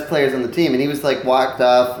one of the best players on the team, and he was like walked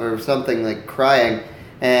off or something, like crying.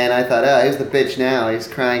 And I thought, oh, he's the bitch now. He's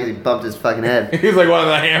crying because he bumped his fucking head. He's like one of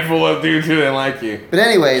the handful of dudes who didn't like you. But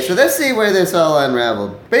anyway, so let's see where this all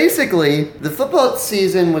unraveled. Basically, the football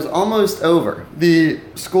season was almost over. The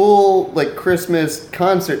school, like, Christmas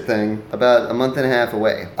concert thing, about a month and a half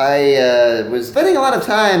away. I was spending a lot of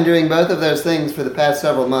time doing both of those things for the past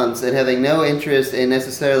several months and having no interest in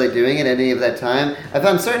necessarily doing it any of that time. I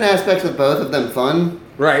found certain aspects of both of them fun.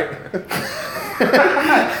 Right. We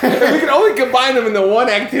can only combine them into one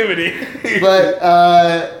activity. But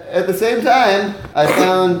at the same time, I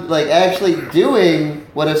found like actually doing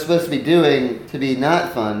what I was supposed to be doing to be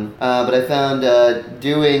not fun. But I found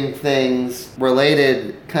doing things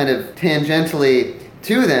related kind of tangentially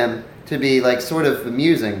to them to be like sort of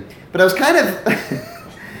amusing. But I was kind of,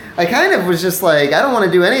 I kind of was just like, I don't want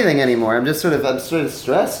to do anything anymore. I'm sort of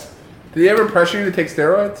stressed. Did he ever pressure you to take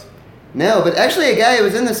steroids? No, but actually a guy who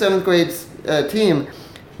was in the 7th grade team,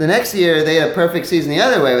 the next year they had a perfect season the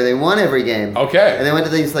other way where they won every game. Okay. And they went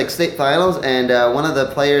to these like state finals, and one of the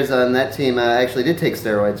players on that team actually did take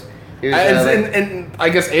steroids. He was, in I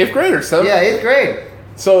guess 8th grade or 7th? Yeah, 8th grade.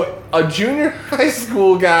 So a junior high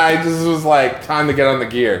school guy just was like, time to get on the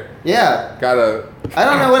gear. Yeah. I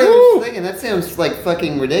don't know what he was thinking. That sounds like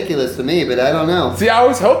fucking ridiculous to me, but I don't know. See, I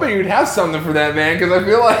was hoping you'd have something for that, man, because I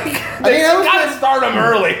feel like I gotta start him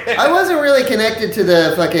early. I wasn't really connected to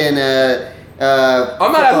the fucking.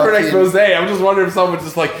 I'm not asking for an expose. I'm just wondering if someone's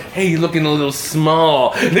just like, hey, you're looking a little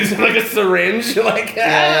small. There's like a syringe, like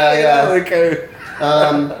yeah.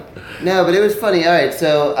 No, but it was funny. All right,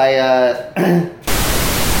 so I.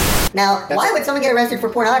 Now, why would someone get arrested for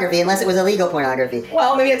pornography unless it was illegal pornography?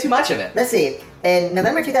 Well, maybe you had too much of it. Let's see. In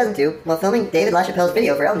November 2002, while filming David LaChapelle's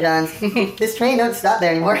video for Elton John's This Train Don't Stop There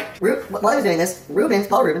Anymore, while he was doing this,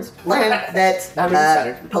 Paul Rubens, learned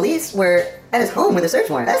that police were at his home with a search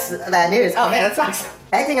warrant. That's bad news. Oh man, that sucks.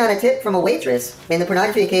 Acting on a tip from a waitress in the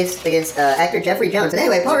pornography case against actor Jeffrey Jones. And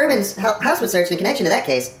anyway, Paul Rubens' house was searched in connection to that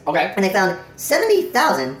case. Okay. And they found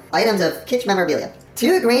 70,000 items of kitsch memorabilia.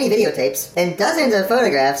 2 grainy videotapes, and dozens of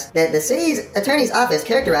photographs that the city's attorney's office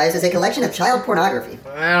characterized as a collection of child pornography.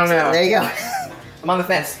 I don't know. So there you go. I'm on the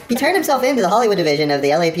fence. He turned himself in to the Hollywood division of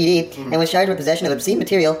the LAPD and was charged with possession of obscene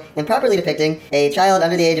material improperly depicting a child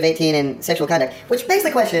under the age of 18 in sexual conduct. Which begs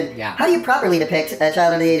the question, how do you properly depict a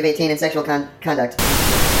child under the age of 18 in sexual conduct?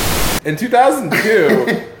 In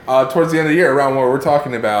 2002, towards the end of the year, around what we're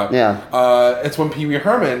talking about, it's when Pee Wee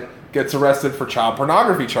Herman gets arrested for child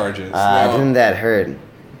pornography charges. Didn't that hurt?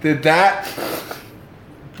 Did that,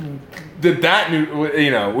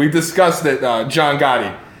 we discussed that John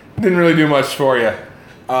Gotti didn't really do much for you.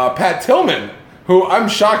 Pat Tillman, who I'm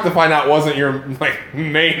shocked to find out wasn't your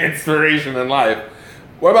main inspiration in life.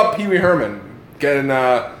 What about Pee Wee Herman getting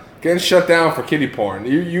shut down for kiddie porn?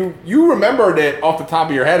 You remembered it off the top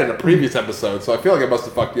of your head in a previous episode, so I feel like it must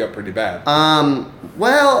have fucked you up pretty bad.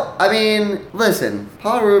 Well, I mean, listen,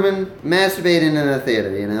 Paul Rubin masturbating in a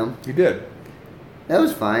theater, you know? He did. That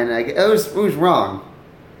was fine. It was wrong.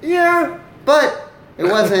 Yeah, but it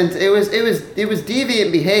wasn't. It was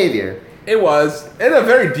deviant behavior. It was in a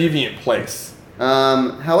very deviant place.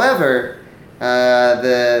 However,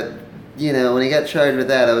 when he got charged with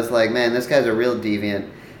that, I was like, man, this guy's a real deviant.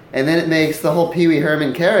 And then it makes the whole Pee Wee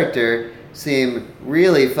Herman character seem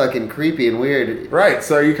really fucking creepy and weird. Right.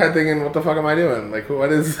 So you kind of thinking, what the fuck am I doing? Like,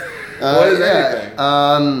 what is anything?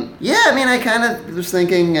 I mean, I kind of was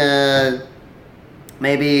thinking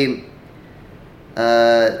maybe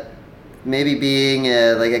being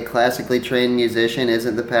a classically trained musician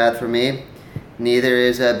isn't the path for me. Neither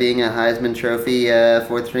is being a Heisman Trophy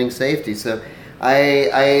fourth string safety. So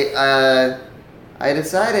I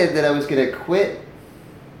decided that I was going to quit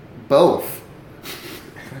both.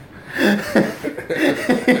 And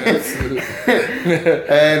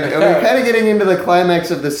we're kind of getting into the climax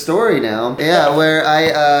of the story now. Yeah, where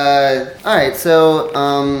alright, so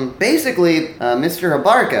basically Mr.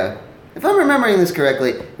 Abarca, if I'm remembering this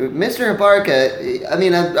correctly, Mr. Abarca, I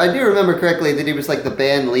mean, I do remember correctly that he was like the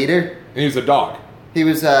band leader. And he was a dog. He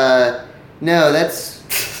was, no, that's...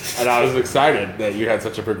 And I was excited that you had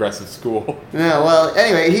such a progressive school. No, well,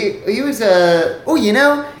 anyway, he was,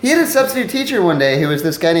 he had a substitute teacher one day who was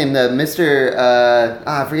this guy named Mr.,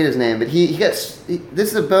 I forget his name, but this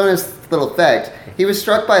is a bonus little fact. He was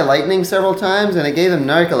struck by lightning several times and it gave him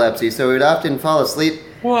narcolepsy, so he would often fall asleep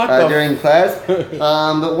during class.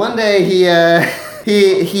 But one day he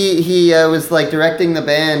was like directing the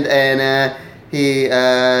band and he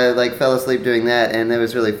fell asleep doing that, and it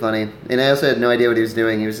was really funny. And I also had no idea what he was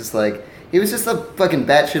doing. He was just a fucking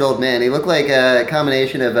batshit old man. He looked like a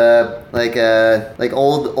combination of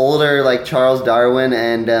older like Charles Darwin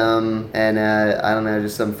and I don't know,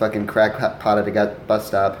 just some fucking crackpot at a bus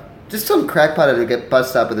stop. Just some crackpot at a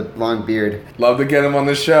bus stop with a long beard. Love to get him on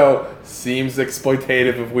the show. Seems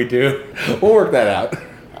exploitative if we do. We'll work that out.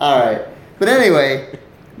 All right, but anyway,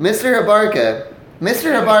 Mr. Abarca,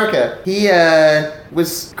 he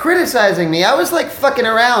was criticizing me. I was like fucking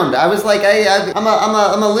around. I was like, I'm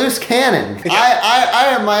a loose cannon.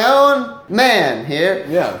 I am my own man here.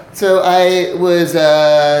 Yeah. So I was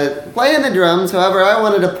playing the drums however I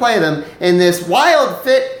wanted to play them in this wild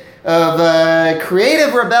fit of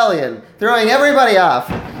creative rebellion, throwing everybody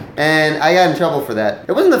off. And I got in trouble for that.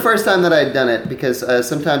 It wasn't the first time that I'd done it, because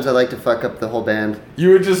sometimes I like to fuck up the whole band.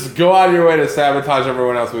 You would just go out of your way to sabotage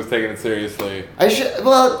everyone else who was taking it seriously. No,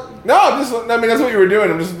 that's what you were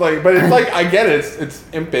doing. I'm just like, but it's like, I get it. It's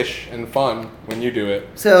impish and fun when you do it.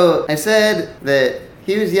 So I said that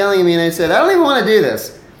he was yelling at me, and I said, I don't even want to do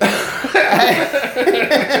this.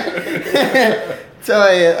 So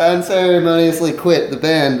I unceremoniously quit the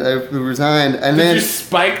band. I resigned, and Did then you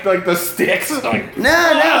spike like the sticks? Like,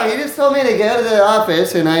 no. He just told me to go to the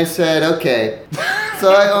office, and I said okay.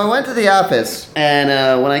 So I went to the office, and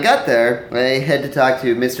when I got there, I had to talk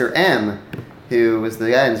to Mr. M, who was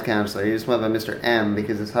the guidance counselor. He just went by Mr. M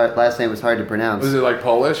because his last name was hard to pronounce. Was it like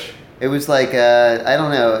Polish? It was like I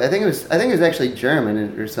don't know. I think it was actually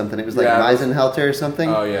German or something. It was like Meisenhelter or something.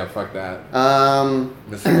 Oh yeah, fuck that.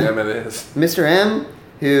 Mr. M it is. Mr. M,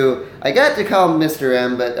 who I got to call him Mr.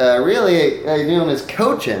 M, but really I knew him as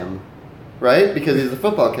Coach M, right? Because he's a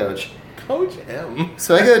football coach. Coach M.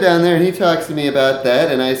 So I go down there and he talks to me about that,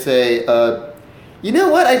 and I say, you know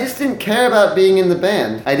what? I just didn't care about being in the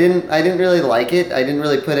band. I didn't really like it. I didn't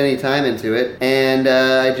really put any time into it, and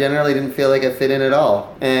I generally didn't feel like I fit in at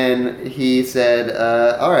all. And he said,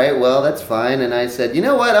 all right, well, that's fine. And I said, you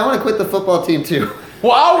know what? I want to quit the football team too.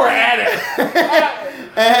 While we're at it.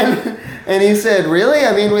 and he said, really?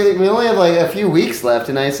 I mean, we only have like a few weeks left.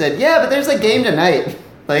 And I said, yeah, but there's a game tonight.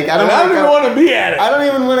 Like I don't even want to be at it. I don't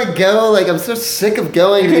even want to go. Like I'm so sick of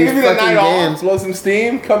going to these fucking games. Blow some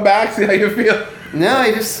steam, come back, see how you feel. No,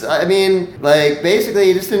 basically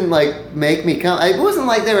he just didn't, like, make me come. It wasn't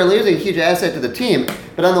like they were losing a huge asset to the team,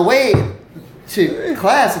 but on the way to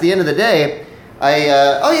class at the end of the day,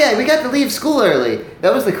 we got to leave school early.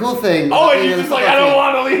 That was the cool thing. Oh, and you're just like, I don't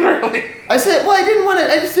want to leave early. I said, well, I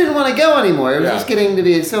just didn't want to go anymore. It was just getting to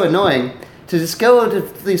be so annoying to just go to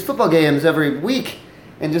these football games every week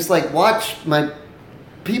and just, like, watch my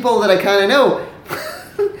people that I kind of know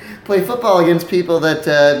play football against people that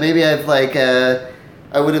maybe I've, like,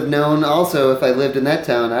 I would have known also if I lived in that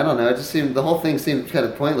town. I don't know. It just seemed, the whole thing seemed kind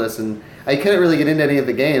of pointless, and I couldn't really get into any of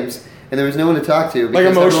the games, and there was no one to talk to. Like,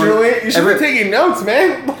 emotionally? You should be taking notes,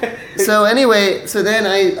 man. So anyway, then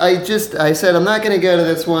I said, I'm not going to go to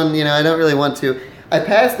this one, I don't really want to. I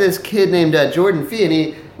passed this kid named Jordan Fee, and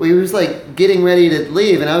he was, like, getting ready to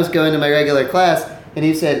leave, and I was going to my regular class, and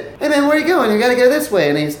he said, hey, man, where are you going? You got to go this way.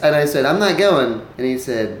 And I said, I'm not going. And he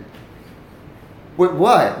said, what?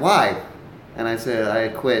 Why? And I said, I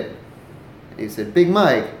quit. And he said, Big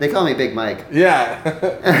Mike. They call me Big Mike. Yeah.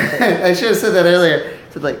 I should have said that earlier.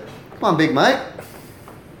 I said, like, come on, Big Mike.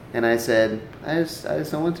 And I said, I just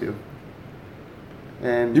don't want to.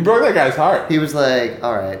 And you broke that guy's heart. He was like,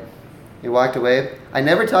 all right. He walked away. I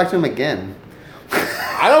never talked to him again.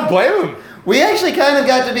 I don't blame him. We actually kind of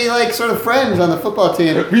got to be, like, sort of friends on the football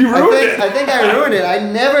team. You ruined it. I think I ruined it. I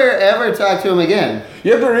never, ever talked to him again.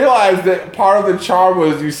 You have to realize that part of the charm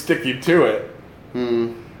was you sticking to it.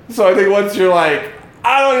 So I think once you're like,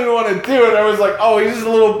 I don't even want to do it, I was like, oh, he's just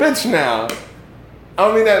a little bitch now. I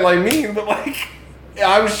don't mean that, like, mean, but, like,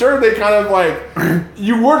 I'm sure they kind of, like,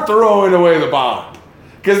 you were throwing away the bond.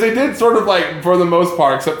 Because they did sort of, like, for the most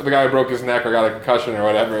part, except for the guy who broke his neck or got a concussion or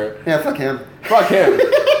whatever. Yeah, fuck him. Fuck him.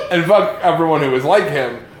 And fuck everyone who was like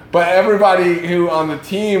him. But everybody who on the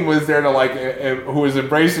team was there to, like, who was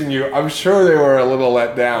embracing you, I'm sure they were a little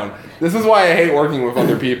let down. This is why I hate working with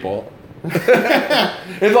other people.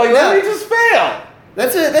 It's like, let me just fail.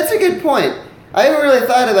 That's a good point. I haven't really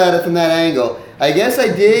thought about it from that angle. I guess I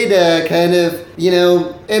did kind of,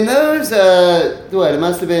 in those, it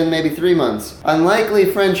must have been maybe 3 months. Unlikely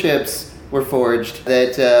friendships were forged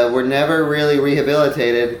that were never really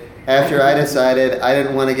rehabilitated after I decided I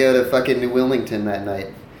didn't want to go to fucking New Wilmington that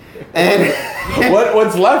night. And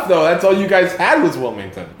what's left, though? That's all you guys had was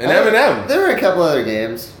Wilmington and M&M. There were a couple other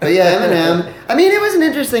games. But yeah, M&M. I mean, it was an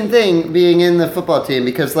interesting thing being in the football team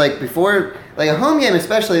because, like, before, like, a home game,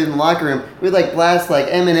 especially in the locker room, we'd, like, blast, like,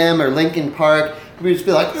 M&M or Linkin Park. We'd just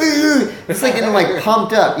be like, ugh! It's like getting, like,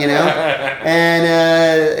 pumped up, And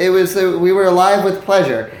it was, we were alive with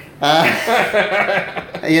pleasure.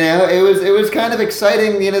 It was kind of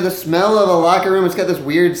exciting. The smell of a locker room. It's got this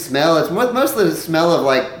weird smell. It's mostly the smell of,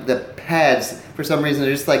 like, the pads. For some reason,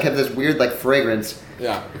 they just, like, have this weird, like, fragrance.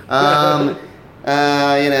 Yeah.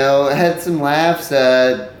 Had some laughs.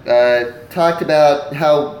 Talked about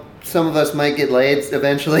how some of us might get laid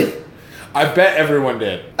eventually. I bet everyone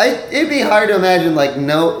did. It'd be hard to imagine,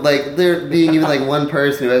 there being even, like, one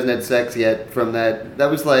person who hasn't had sex yet from that.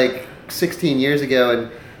 That was, like, 16 years ago,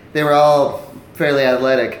 and they were all fairly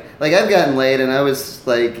athletic. Like, I've gotten laid, and I was,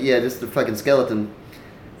 like, just a fucking skeleton.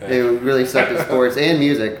 They really sucked at sports and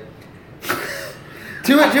music.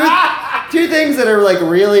 Two things that are, like,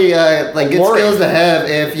 really, good skills to have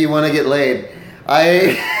if you want to get laid.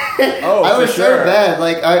 I was so bad.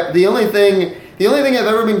 Like, the only thing I've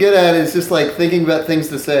ever been good at is just, like, thinking about things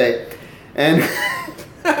to say. And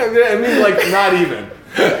I mean, like, not even.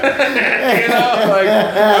 I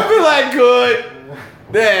feel like good.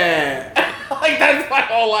 Nah. Like, that's my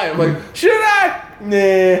whole life. I'm like, should I?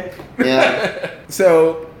 Nah. Yeah.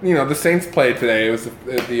 So, the Saints played today. It was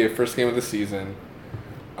the first game of the season.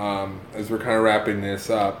 As we're kind of wrapping this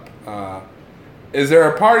up, is there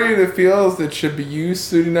a part of you that feels that should be you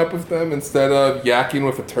suiting up with them instead of yakking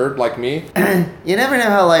with a turd like me? You never know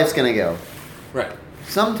how life's going to go. Right.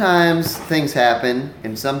 Sometimes things happen,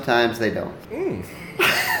 and sometimes they don't.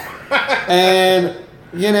 And...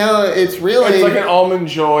 it's really... It's like an Almond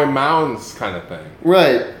Joy Mounds kind of thing.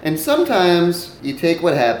 Right. And sometimes you take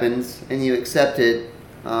what happens and you accept it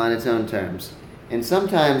on its own terms. And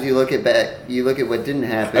sometimes you look at what didn't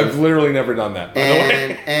happen. I've literally never done that, by the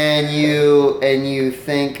way. And you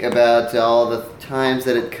think about all the times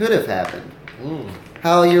that it could have happened.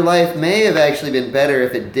 How your life may have actually been better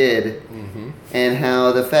if it did. And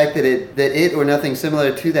how the fact that it or nothing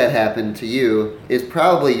similar to that happened to you is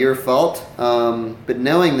probably your fault. But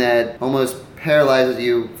knowing that almost paralyzes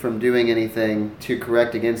you from doing anything to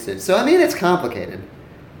correct against it. So, I mean, it's complicated.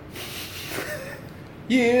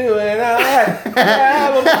 You and I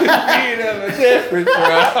have a bit of a difference,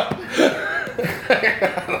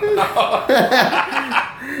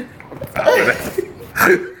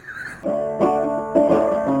 bro.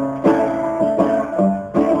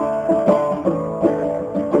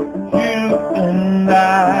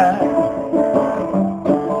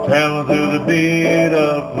 travel to the beat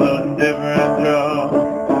of a different drum.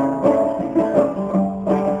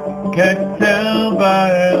 Can't you tell by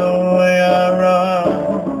the way I run?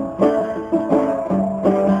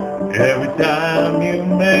 Every time you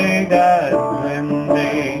make eyes in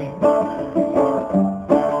me,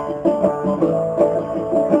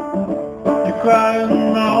 you cry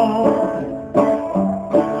alone.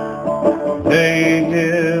 They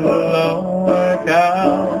it will work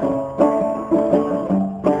out.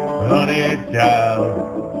 Honey child,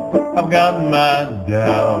 I've got my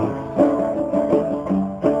doubts.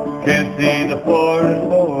 Can't see the forest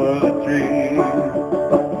for the trees.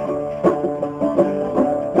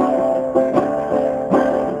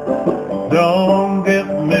 Don't get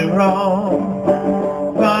me wrong,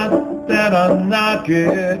 not that I'm not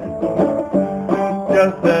it,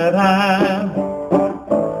 just that I'm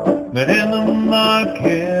not in the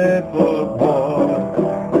market for a boy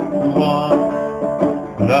who wants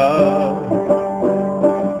love,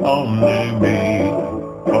 only me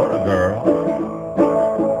or a girl.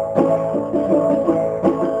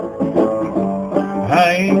 I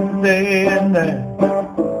ain't saying that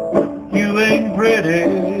you ain't pretty,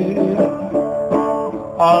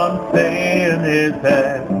 all I'm saying is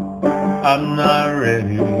that I'm not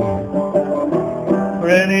ready for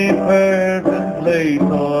any person, place,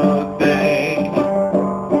 or thing.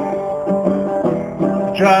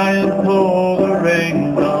 Try and pull the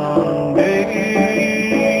reins on me.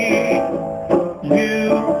 You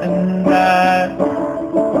and I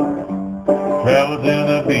travel to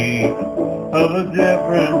the beat of a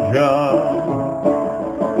different drum.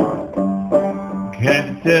 Can't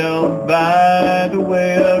you tell by the way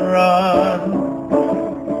I run?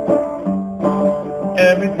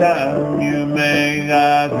 Every time you make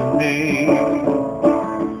eyes at me,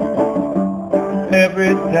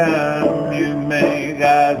 every time you make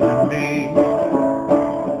eyes at me.